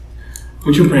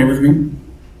Would you pray with me?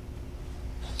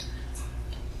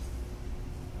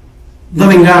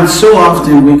 Loving God, so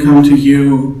often we come to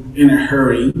you in a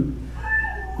hurry.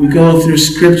 We go through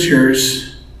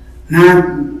scriptures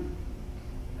not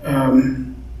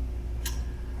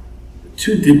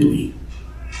too deeply,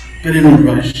 but in a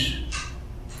rush.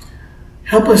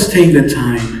 Help us take the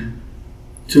time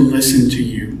to listen to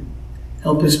you.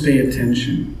 Help us pay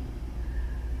attention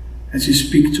as you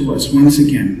speak to us once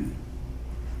again.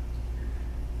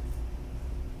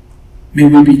 May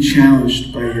we be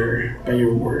challenged by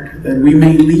your word, that we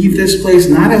may leave this place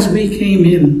not as we came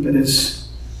in, but as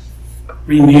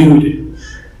renewed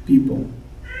people.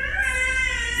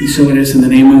 And so it is in the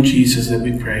name of Jesus that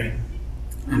we pray.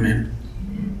 Amen.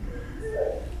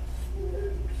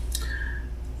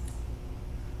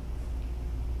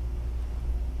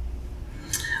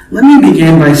 Let me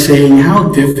begin by saying how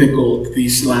difficult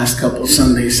these last couple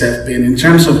Sundays have been in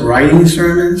terms of writing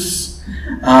sermons.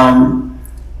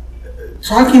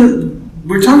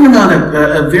 We're talking about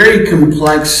a very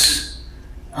complex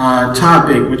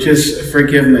topic, which is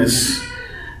forgiveness.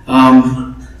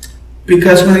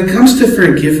 Because when it comes to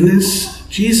forgiveness,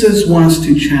 Jesus wants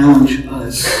to challenge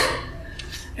us.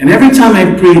 And every time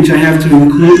I preach, I have to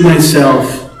include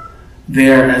myself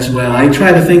there as well. I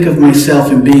try to think of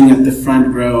myself in being at the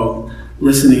front row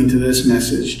listening to this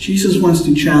message. Jesus wants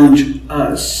to challenge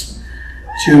us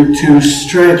to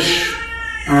stretch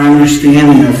our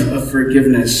understanding of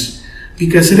forgiveness,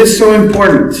 because it is so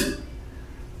important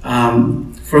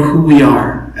for who we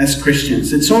are as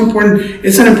Christians. It's so important.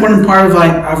 It's an important part of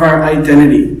our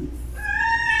identity.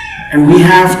 And we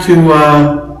have to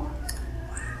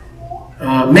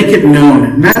make it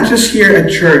known, not just here at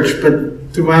church, but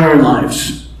throughout our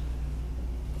lives.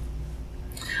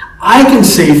 I can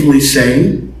safely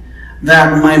say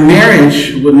that my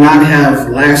marriage would not have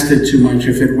lasted too much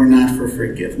if it were not for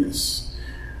forgiveness.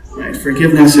 Right?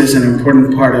 Forgiveness is an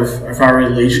important part of our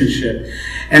relationship.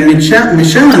 And Michelle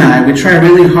and I, we try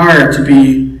really hard to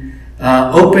be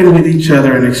open with each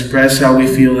other and express how we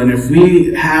feel. And if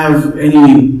we have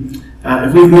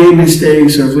if we've made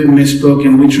mistakes or if we've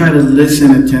misspoken, we try to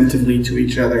listen attentively to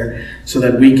each other so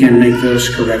that we can make those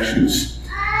corrections.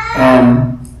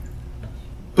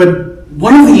 But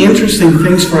one of the interesting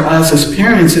things for us as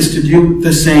parents is to do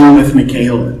the same with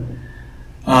Michaela.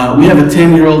 We have a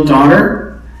 10-year-old daughter,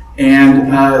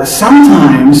 and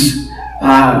sometimes,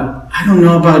 I don't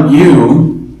know about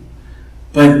you,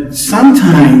 but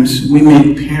sometimes we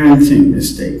make parenting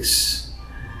mistakes.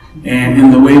 And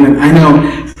in the way that I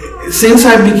know, since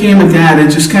I became a dad,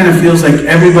 it just kind of feels like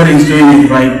everybody's doing it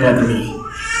right but me.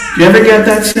 Do you ever get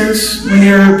that sense when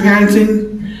you're parenting?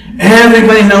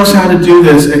 Everybody knows how to do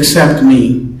this except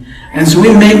me. And so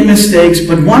we make mistakes,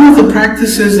 but one of the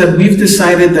practices that we've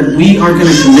decided that we are going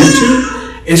to commit to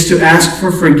is to ask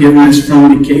for forgiveness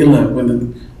from Michaela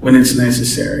when it's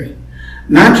necessary.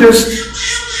 Not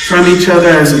just from each other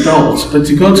as adults, but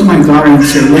to go to my daughter and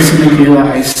say, listen, Michaela,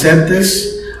 I said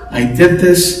this, I did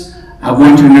this, I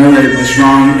want you to know that it was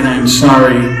wrong, and I'm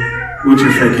sorry. Would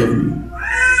you forgive me?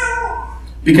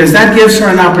 Because that gives her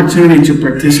an opportunity to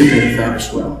participate in that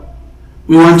as well.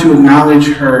 We want to acknowledge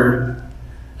her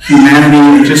humanity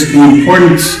and just the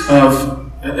importance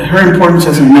of her importance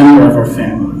as a member of our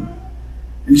family.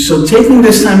 And so taking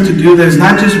this time to do this,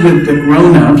 not just with the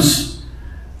grown-ups,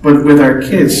 but with our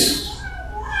kids,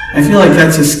 I feel like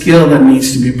that's a skill that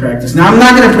needs to be practiced. Now, I'm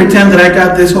not going to pretend that I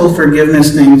got this whole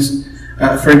forgiveness thing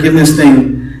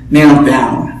nailed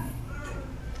down,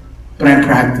 but I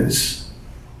practice.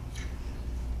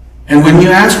 And when you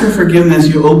ask for forgiveness,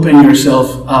 you open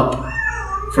yourself up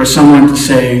for someone to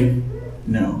say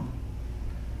no.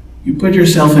 You put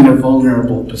yourself in a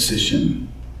vulnerable position.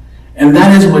 And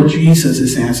that is what Jesus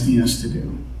is asking us to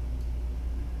do.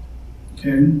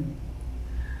 Okay?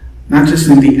 Not just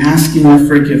in the asking of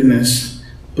forgiveness,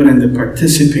 but in the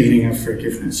participating of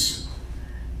forgiveness.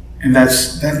 And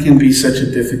that can be such a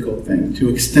difficult thing, to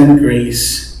extend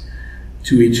grace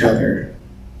to each other.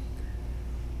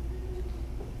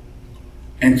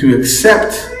 And to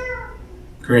accept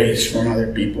grace from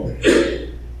other people.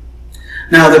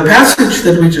 Now, the passage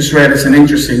that we just read is an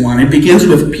interesting one. It begins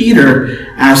with Peter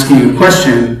asking a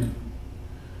question.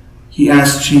 He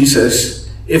asked Jesus,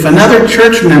 if another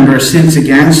church member sins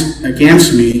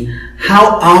against me,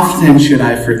 how often should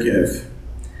I forgive?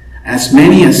 As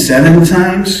many as 7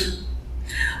 times?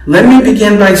 Let me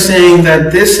begin by saying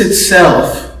that this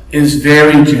itself is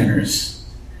very generous.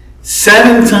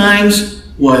 7 times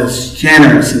was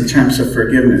generous in terms of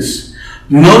forgiveness.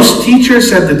 Most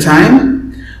teachers at the time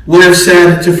would have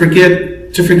said to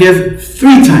forgive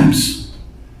 3 times.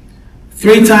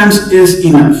 3 times is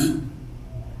enough.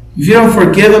 If you don't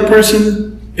forgive a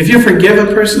person, if you forgive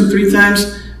a person 3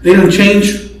 times, they don't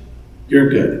change, you're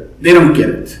good. They don't get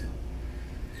it.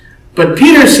 But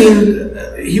Peter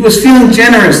he was feeling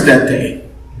generous that day.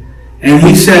 And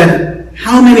he said,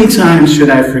 how many times should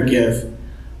I forgive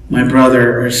my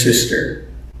brother or sister?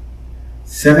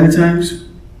 7 times?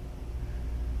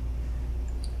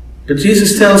 But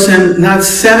Jesus tells him not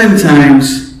 7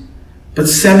 times, but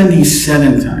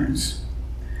 77 times.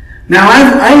 Now,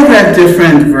 I've read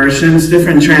different versions,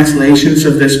 different translations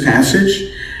of this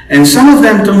passage, and some of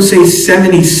them don't say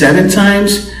 77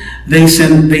 times. They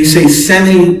say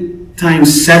 70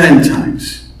 times 7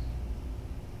 times.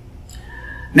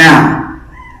 Now,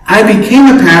 I became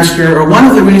a pastor, or one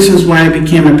of the reasons why I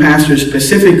became a pastor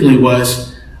specifically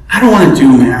was, I don't want to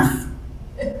do math.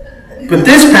 But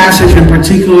this passage in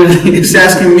particular is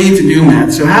asking me to do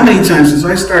math. So how many times? So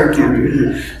I started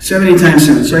counting. 70 times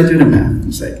 7. So I do the math.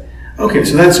 It's like, okay,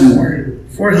 so that's more.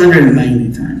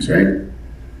 490 times, right?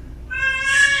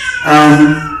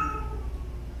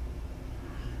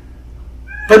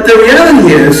 But the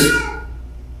reality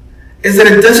is that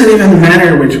it doesn't even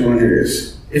matter which one it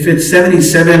is. If it's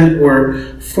 77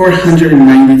 or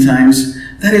 490 times,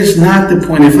 that is not the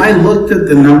point. If I looked at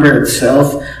the number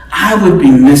itself, I would be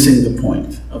missing the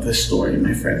point of the story,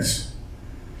 my friends.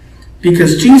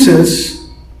 Because Jesus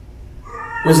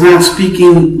was not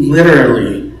speaking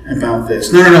literally about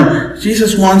this. No.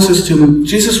 Jesus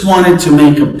wanted to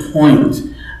make a point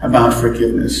about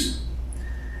forgiveness.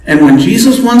 And when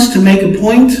Jesus wants to make a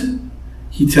point,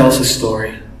 he tells a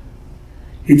story.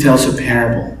 He tells a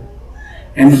parable.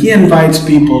 And he invites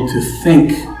people to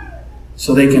think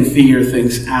so they can figure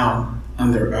things out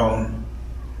on their own.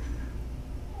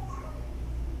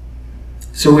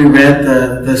 So we read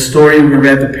the story, we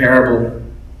read the parable.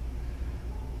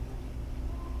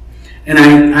 And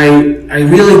I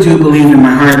really do believe in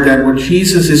my heart that what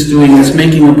Jesus is doing is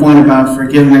making a point about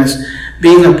forgiveness,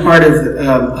 being a part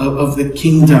of the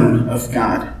kingdom of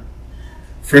God.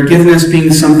 Forgiveness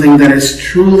being something that is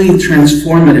truly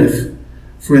transformative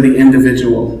for the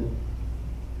individual.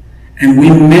 And we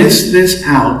miss this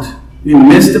out, we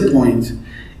miss the point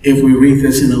if we read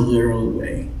this in a literal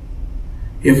way.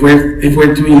 If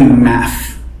we're doing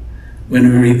math when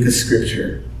we read the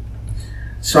scripture.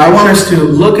 So I want us to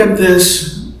look at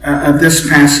this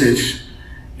passage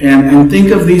and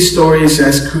think of these stories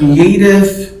as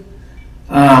creative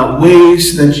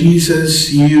ways that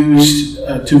Jesus used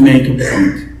to make a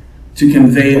point, to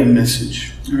convey a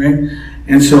message. All right?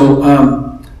 And so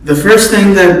the first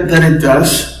thing that it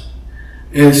does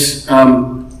is,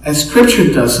 as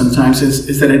scripture does sometimes,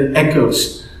 is that it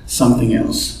echoes something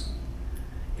else.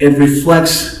 It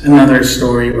reflects another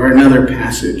story or another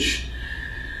passage.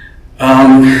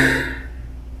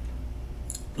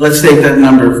 Let's take that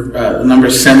number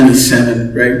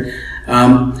 77, right?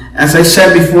 As I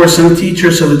said before, some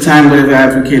teachers of the time would have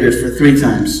advocated for 3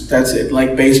 times. That's it,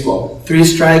 like baseball. 3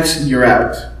 strikes, you're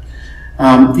out.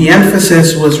 The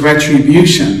emphasis was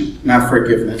retribution, not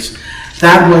forgiveness.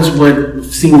 That was what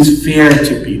seems fair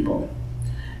to people.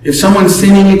 If someone's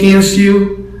sinning against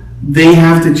you, they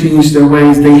have to change their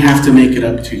ways. They have to make it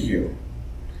up to you.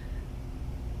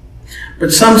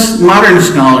 But some modern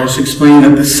scholars explain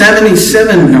that the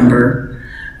 77 number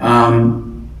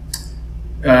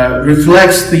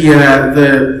reflects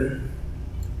a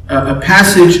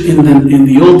passage in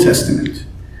the Old Testament,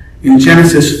 in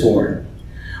Genesis 4,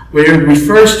 where it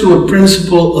refers to a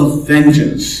principle of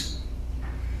vengeance.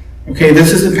 Okay,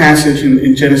 this is the passage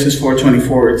in Genesis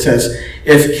 4:24. It says,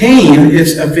 if Cain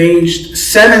is avenged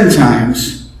 7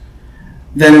 times,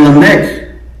 then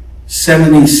Lamech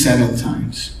 77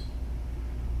 times.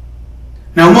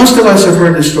 Now, most of us have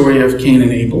heard the story of Cain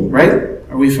and Abel, right?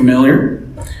 Are we familiar?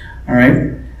 All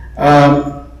right.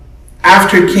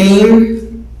 After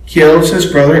Cain kills his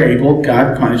brother Abel,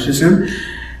 God punishes him,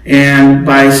 and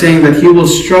by saying that he will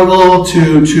struggle to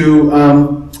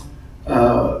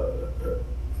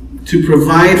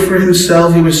provide for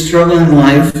himself, he was struggling in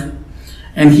life,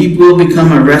 and he will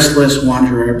become a restless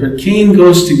wanderer. But Cain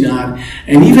goes to God,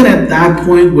 and even at that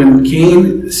point when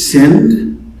Cain sinned,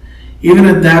 even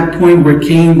at that point where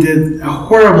Cain did a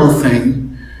horrible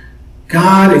thing,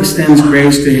 God extends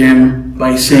grace to him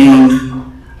by saying,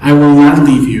 I will not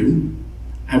leave you.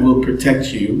 I will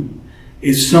protect you.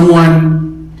 If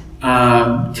someone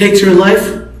takes your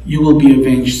life, you will be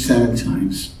avenged 7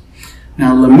 times.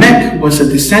 Now, Lamech was a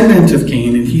descendant of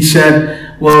Cain, and he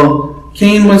said, well,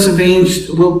 Cain will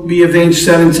be avenged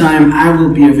 7 times, I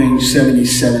will be avenged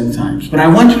 77 times. But I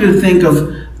want you to think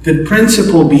of the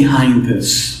principle behind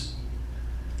this.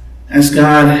 As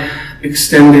God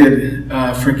extended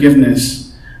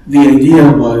forgiveness, the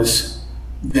idea was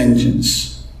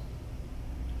vengeance.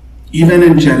 Even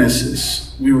in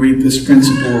Genesis, we read this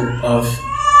principle of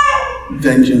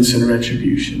vengeance and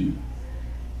retribution.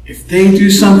 If they do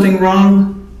something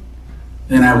wrong,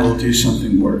 then I will do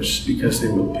something worse because they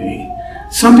will pay.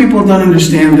 Some people don't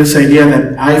understand this idea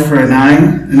that eye for an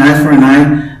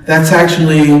eye, that's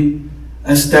actually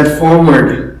a step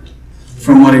forward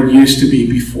from what it used to be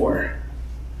before.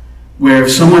 Where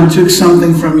if someone took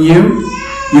something from you,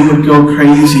 you would go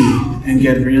crazy and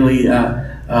get really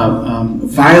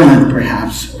violent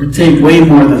perhaps, or take way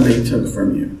more than they took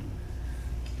from you.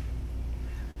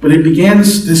 But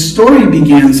this story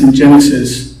begins in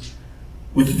Genesis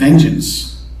with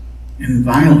vengeance and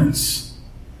violence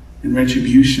and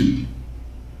retribution.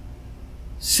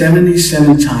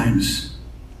 77 times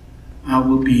I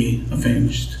will be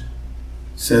avenged,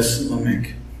 says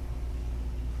Lamech.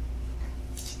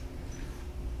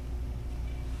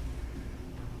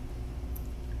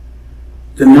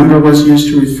 The number was used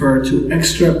to refer to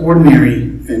extraordinary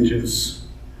vengeance.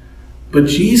 But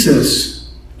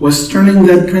Jesus was turning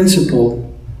that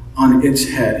principle on its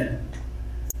head.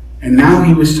 And now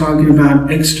he was talking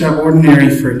about extraordinary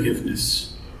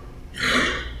forgiveness.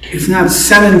 It's not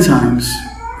 7 times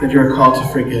that you're called to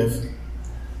forgive,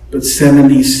 but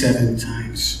 77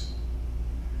 times.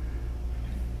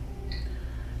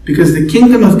 Because the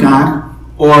kingdom of God,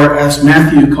 or as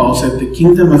Matthew calls it, the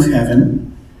kingdom of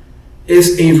heaven,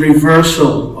 is a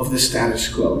reversal of the status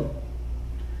quo.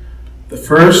 The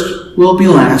first will be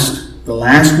last, the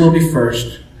last will be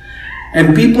first.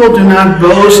 And people do not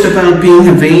boast about being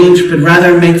avenged, but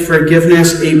rather make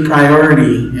forgiveness a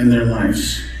priority in their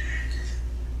lives.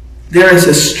 There is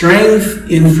a strength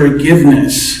in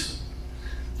forgiveness,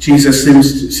 Jesus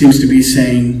seems to be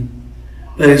saying,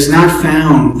 that is not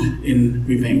found in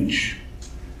revenge.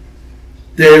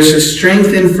 There is a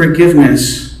strength in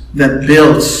forgiveness that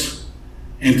builds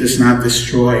and does not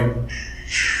destroy.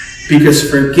 Because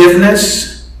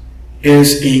forgiveness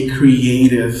is a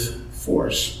creative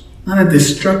force. Not a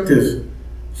destructive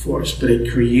force, but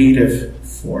a creative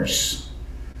force.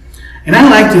 And I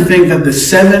like to think that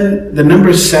the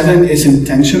number 7 is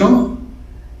intentional.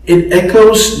 It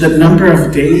echoes the number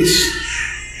of days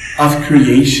of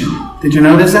creation. Did you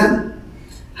notice that?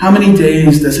 How many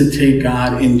days does it take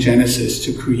God in Genesis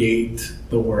to create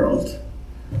the world?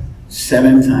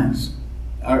 7 times.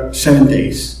 7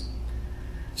 days.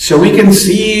 So we can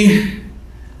see,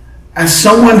 as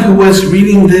someone who was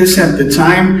reading this at the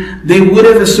time, they would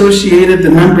have associated the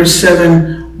number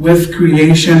 7 with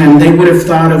creation, and they would have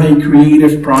thought of a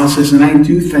creative process. And I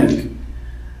do think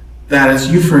that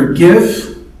as you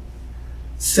forgive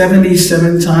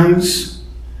 77 times,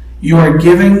 you are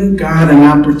giving God an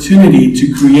opportunity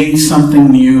to create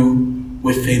something new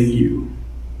within you.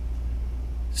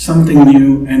 Something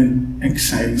new and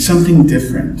exciting, something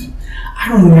different. I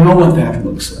don't know what that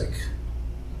looks like.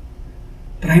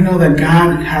 But I know that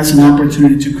God has an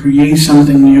opportunity to create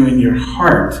something new in your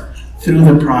heart through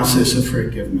the process of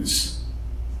forgiveness.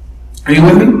 Are you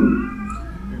with me?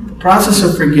 The process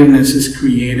of forgiveness is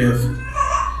creative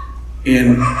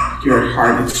in your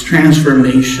heart. It's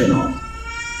transformational.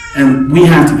 And we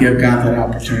have to give God that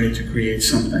opportunity to create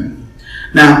something.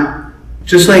 Now,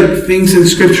 just like things in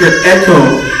Scripture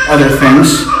echo other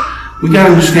things, we got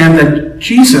to understand that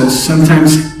Jesus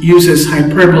sometimes uses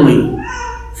hyperbole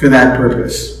for that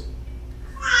purpose.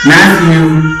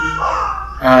 Matthew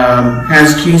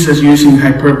has Jesus using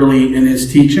hyperbole in his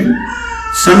teaching.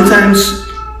 Sometimes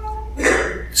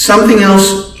something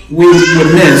else we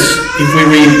would miss if we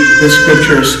read the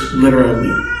Scriptures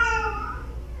literally.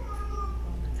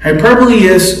 Hyperbole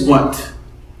is what?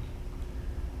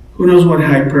 Who knows what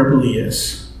hyperbole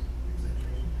is?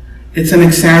 It's an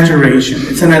exaggeration.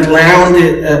 It's an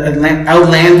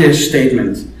outlandish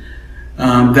statement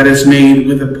that is made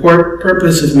with the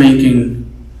purpose of making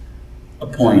a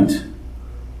point.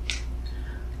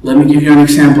 Let me give you an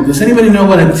example. Does anybody know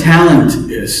what a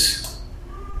talent is?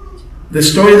 The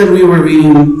story that we were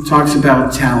reading talks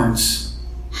about talents.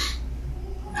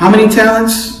 How many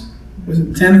talents? Was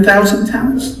it 10,000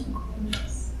 talents?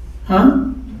 Huh?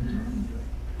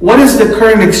 What is the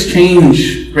current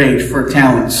exchange rate for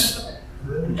talents?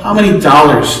 How many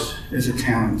dollars is a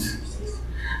talent?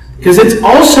 Because it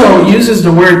also uses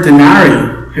the word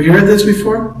denarii. Have you heard this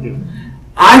before? Yeah.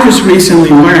 I just recently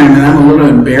learned, and I'm a little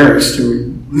embarrassed to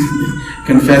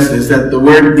confess this, that the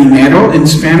word dinero in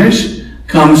Spanish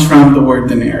comes from the word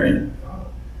denarii.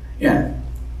 Yeah.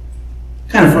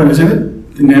 Kind of fun, isn't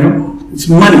it? Dinero. It's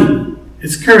money.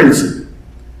 It's currency.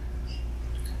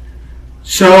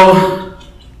 So,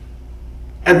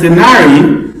 a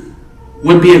denarii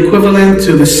would be equivalent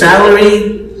to the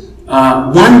salary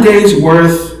 1 day's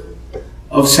worth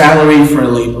of salary for a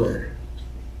laborer.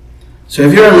 So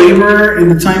if you're a laborer in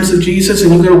the times of Jesus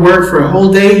and you go to work for a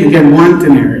whole day, you get 1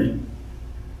 denarii.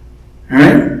 All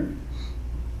right?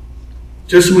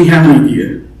 Just so we have an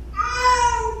idea.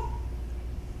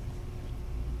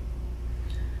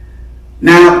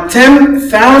 Now,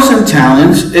 10,000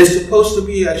 talents is supposed to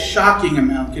be a shocking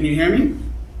amount. Can you hear me?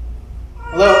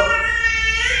 Hello?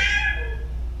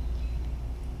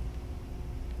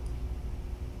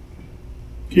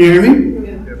 Can you hear me?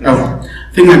 Yeah. Oh, I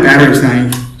think my battery's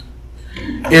dying.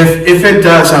 If it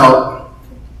does,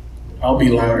 I'll be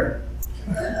louder.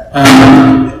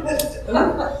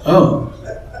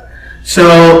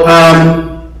 So,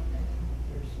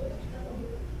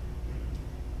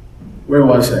 where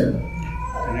was I?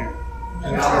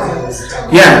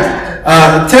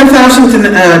 Yeah,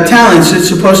 10,000 talents is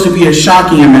supposed to be a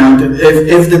shocking amount.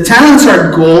 If the talents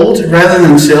are gold rather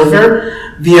than silver,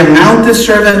 the amount the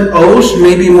servant owes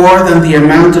may be more than the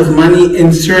amount of money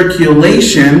in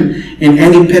circulation in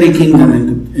any petty kingdom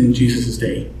in Jesus'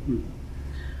 day.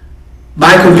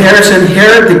 By comparison,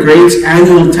 Herod the Great's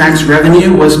annual tax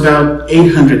revenue was about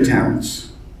 800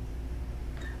 talents.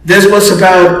 This was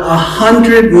about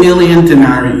 100 million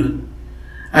denarii,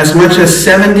 as much as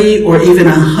 70 or even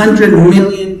 100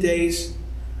 million days,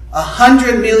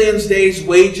 100 million days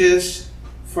wages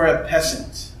for a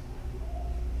peasant.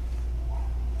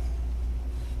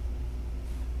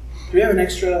 Do we have an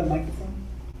extra microphone?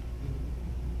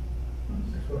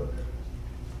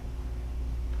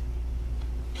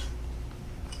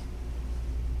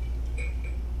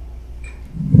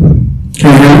 Can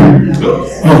you hear me?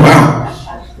 Oh, wow.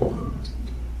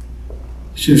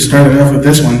 Should have started off with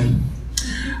this one.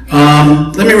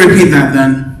 Let me repeat that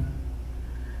then.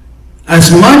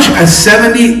 As much as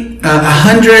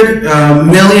 100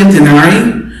 million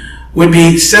denarii would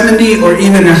be 70 or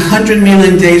even 100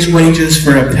 million days' wages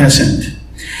for a peasant.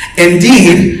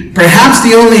 Indeed, perhaps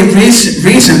the only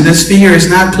reason this figure is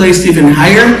not placed even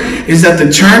higher is that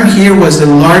the term here was the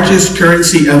largest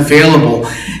currency available,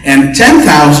 and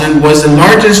 10,000 was the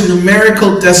largest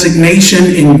numerical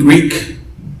designation in Greek.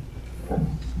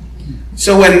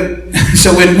 So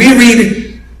when we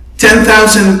read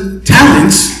 10,000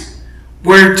 talents,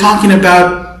 we're talking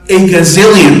about a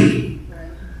gazillion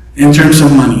in terms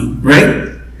of money, right?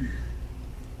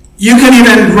 You can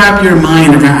even wrap your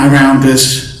mind around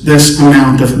this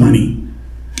amount of money.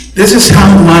 This is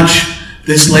how much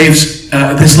the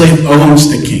slave owns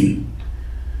the king.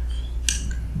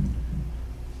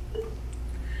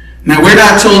 Now, we're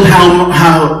not told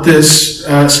how this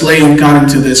slave got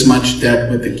into this much debt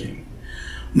with the king.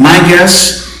 My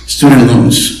guess, student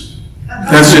loans.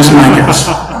 That's just my guess.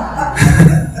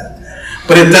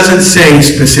 But it doesn't say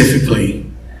specifically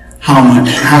how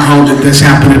did this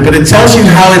happen. But it tells you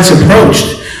how it's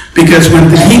approached. Because when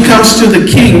he comes to the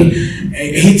king,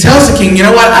 he tells the king, you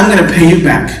know what, I'm going to pay you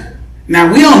back. Now,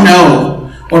 we don't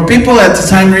know, or people at the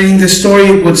time reading this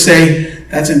story would say,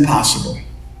 that's impossible.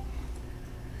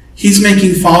 He's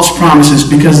making false promises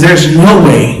because there's no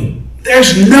way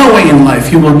in life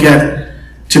he will get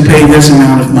to pay this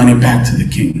amount of money back to the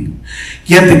king.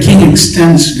 Yet the king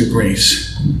extends the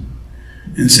grace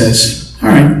and says, all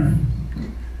right,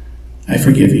 I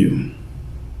forgive you.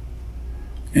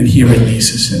 And he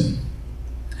releases him.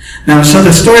 Now, so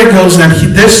the story goes that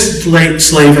this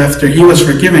slave, after he was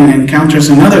forgiven, encounters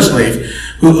another slave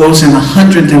who owes him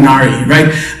 100 denarii,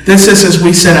 right? This is, as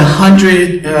we said,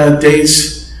 100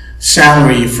 days'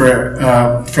 salary for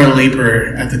a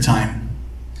laborer at the time.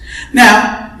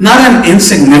 Now, not an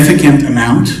insignificant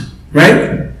amount,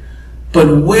 right?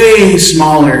 But way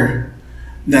smaller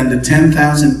than the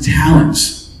 10,000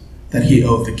 talents that he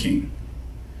owed the king.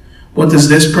 What does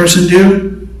this person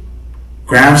do?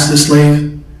 Grabs the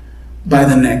slave by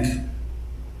the neck,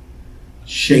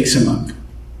 shakes him up.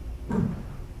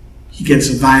 He gets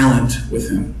violent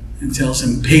with him and tells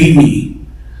him, pay me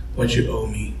what you owe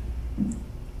me.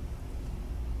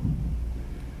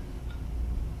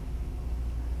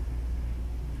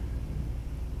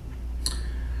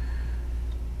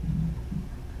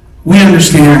 We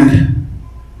understand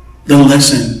the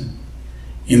lesson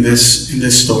in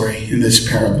this story, in this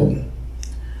parable,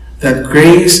 that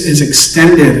grace is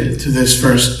extended to this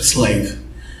first slave,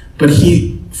 but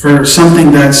for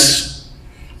something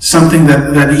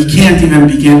that he can't even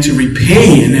begin to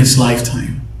repay in his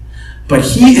lifetime. But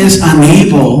he is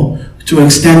unable to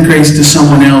extend grace to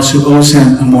someone else who owes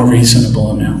him a more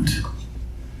reasonable amount.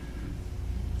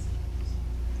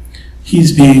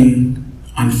 He's being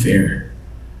unfair.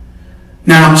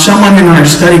 Now, someone in our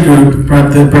study group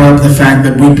brought up the fact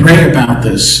that we pray about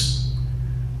this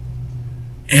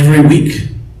every week.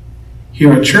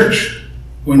 here at church,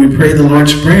 when we pray the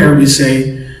Lord's Prayer, we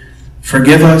say,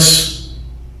 forgive us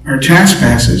our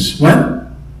trespasses. What?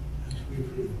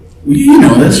 You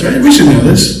know this, right? We should know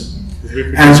this.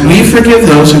 As we forgive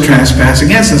those who trespass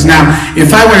against us. Now,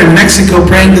 if I were in Mexico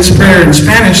praying this prayer in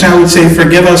Spanish, I would say,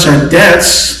 forgive us our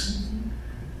debts,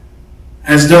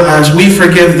 as we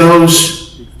forgive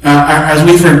those, as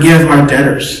we forgive our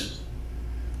debtors.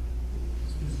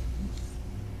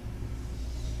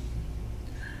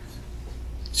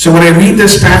 So when I read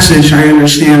this passage, I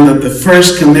understand that the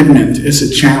first commitment is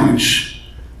a challenge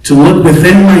to look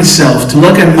within myself, to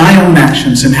look at my own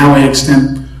actions and how I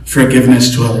extend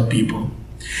forgiveness to other people.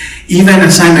 Even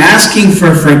as I'm asking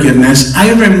for forgiveness,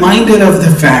 I'm reminded of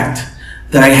the fact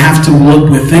that I have to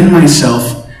look within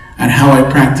myself at how I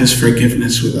practice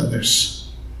forgiveness with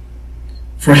others.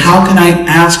 For how can I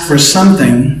ask for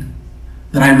something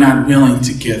that I'm not willing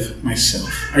to give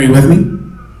myself? Are you with me?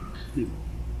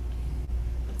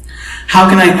 How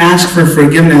can I ask for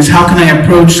forgiveness? How can I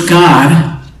approach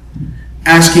God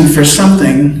asking for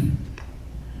something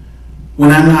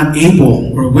when I'm not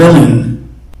able or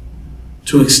willing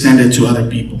to extend it to other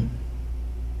people?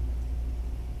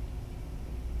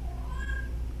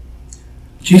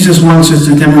 Jesus wants us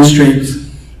to demonstrate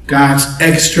God's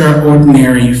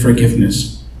extraordinary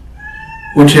forgiveness,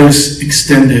 which is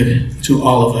extended to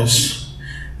all of us.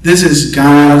 This is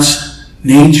God's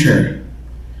nature.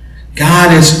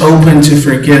 God is open to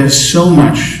forgive so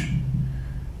much,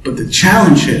 but the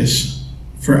challenge is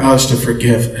for us to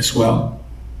forgive as well.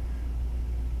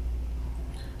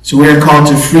 So we are called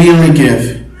to freely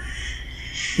give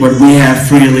what we have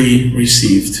freely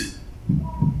received.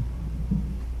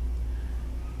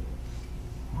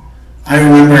 I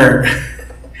remember,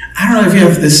 I don't know if you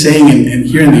have this saying in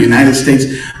here in the United States,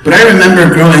 but I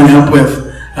remember growing up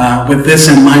with this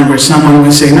in mind, where someone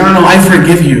would say, no, I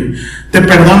forgive you. Te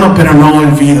perdono, pero no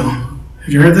olvido. Have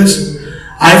you heard this?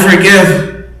 I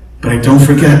forgive, but I don't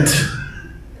forget.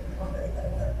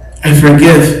 I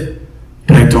forgive,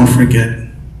 but I don't forget.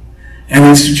 And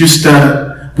it's just,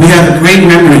 we have a great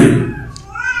memory.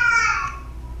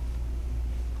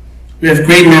 We have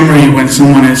great memory when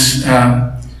someone has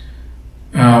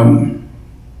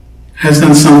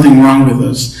done something wrong with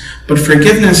us. But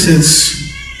forgiveness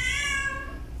is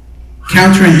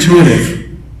counterintuitive.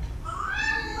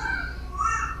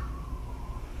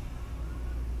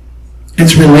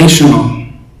 It's relational.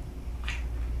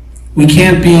 We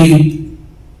can't be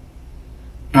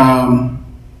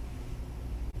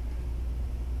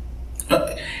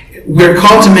we're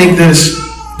called to make this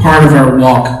part of our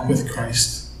walk with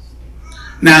Christ.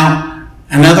 Now,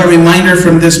 another reminder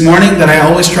from this morning that I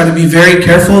always try to be very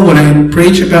careful when I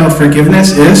preach about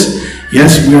forgiveness is,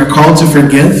 yes, we are called to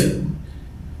forgive,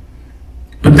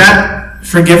 but that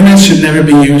forgiveness should never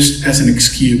be used as an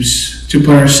excuse to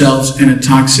put ourselves in a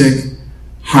toxic,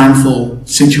 harmful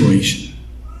situation.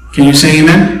 Can you say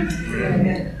amen?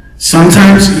 Amen.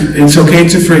 Sometimes it's okay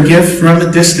to forgive from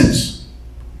a distance.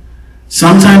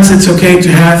 Sometimes it's okay to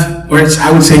have, or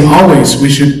I would say always, we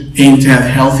should aim to have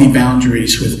healthy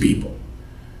boundaries with people.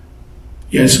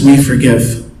 Yes, we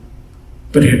forgive.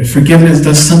 But forgiveness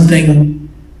does something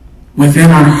within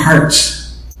our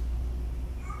hearts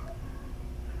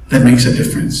that makes a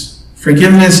difference.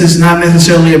 Forgiveness is not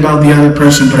necessarily about the other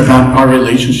person, but about our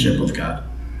relationship with God.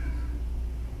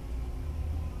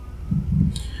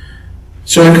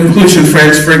 So in conclusion,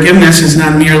 friends, forgiveness is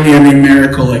not merely a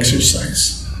numerical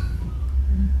exercise.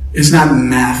 It's not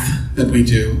math that we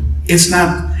do. It's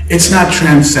not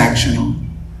transactional.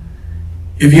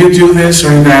 If you do this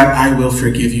or that, I will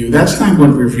forgive you. That's not what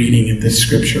we're reading in this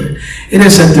scripture. It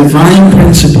is a divine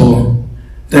principle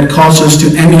that calls us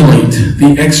to emulate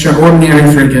the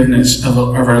extraordinary forgiveness of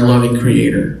our loving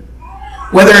Creator.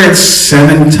 Whether it's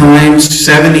 7 times,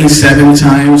 77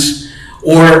 times,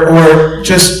 or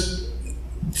just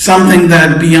something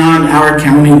that beyond our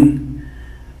counting,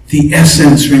 the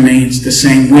essence remains the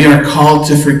same. We are called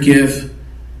to forgive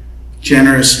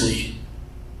generously,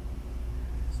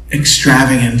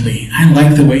 extravagantly. I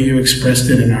like the way you expressed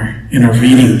it in our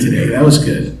reading today. That was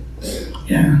good.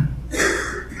 Yeah.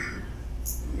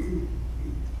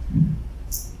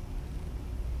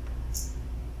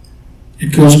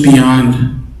 It goes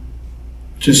beyond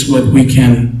just what we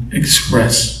can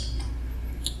express.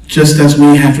 Just as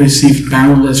we have received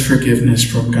boundless forgiveness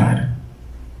from God.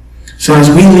 So as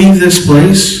we leave this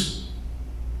place,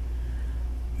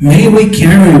 may we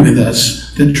carry with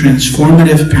us the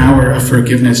transformative power of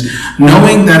forgiveness,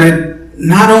 knowing that it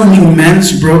not only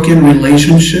mends broken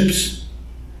relationships,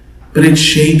 but it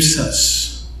shapes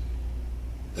us.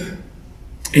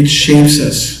 It shapes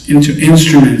us into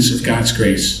instruments of God's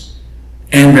grace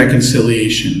and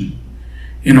reconciliation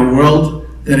in a world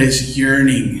that is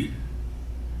yearning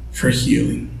for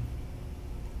healing.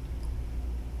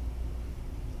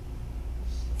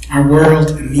 Our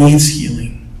world needs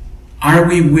healing. Are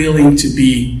we willing to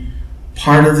be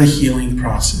part of the healing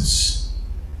process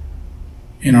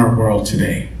in our world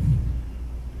today?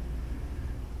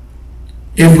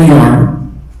 If we are,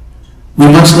 we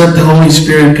must let the Holy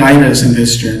Spirit guide us in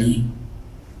this journey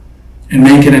and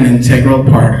make it an integral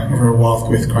part of our walk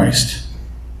with Christ.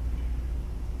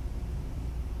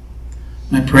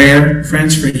 My prayer,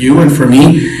 friends, for you and for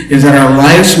me is that our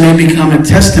lives may become a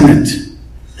testament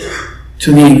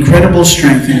to the incredible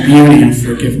strength and beauty of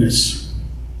forgiveness.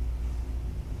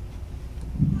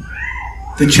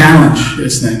 The challenge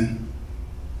is then,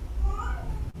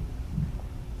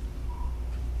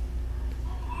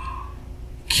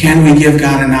 can we give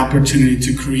God an opportunity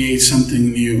to create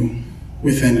something new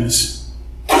within us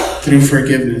through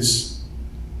forgiveness,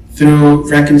 through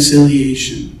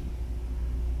reconciliation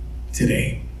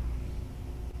today?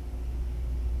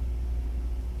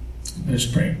 Let us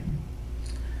pray.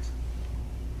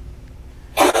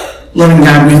 Loving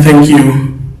God, we thank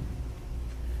you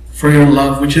for your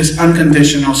love, which is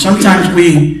unconditional. Sometimes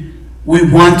we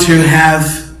want to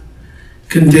have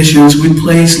conditions. We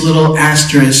place little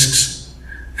asterisks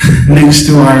next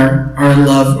to our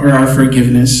love or our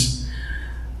forgiveness.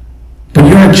 But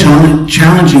you are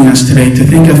challenging us today to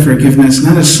think of forgiveness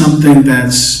not as something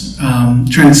that's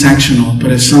transactional,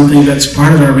 but as something that's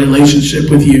part of our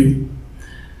relationship with you.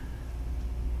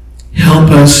 Help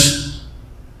us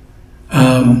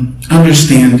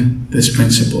understand this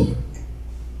principle.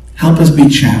 Help us be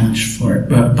challenged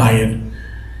by it.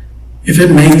 If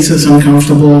it makes us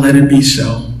uncomfortable, let it be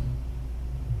so.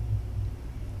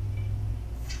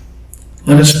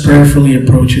 Let us prayerfully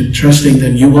approach it, trusting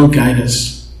that you will guide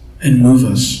us and move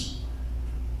us.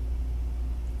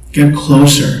 Get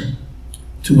closer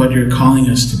to what you're calling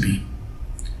us to be,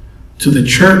 to the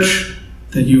church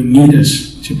that you need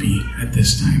us to be at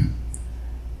this time.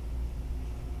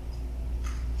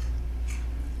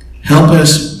 Help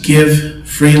us give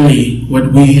freely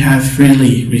what we have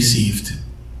freely received.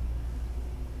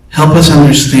 Help us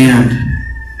understand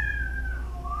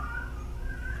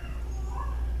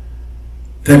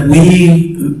that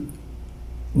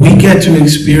we get to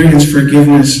experience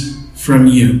forgiveness from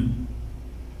you.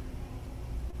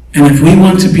 And if we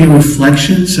want to be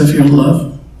reflections of your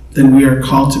love, then we are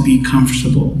called to be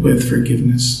comfortable with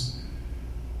forgiveness.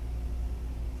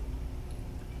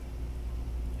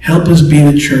 Help us be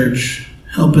the church.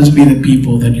 Help us be the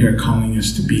people that you're calling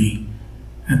us to be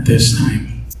at this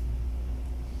time.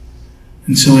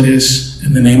 And so it is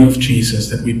in the name of Jesus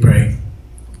that we pray.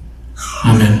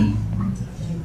 Amen.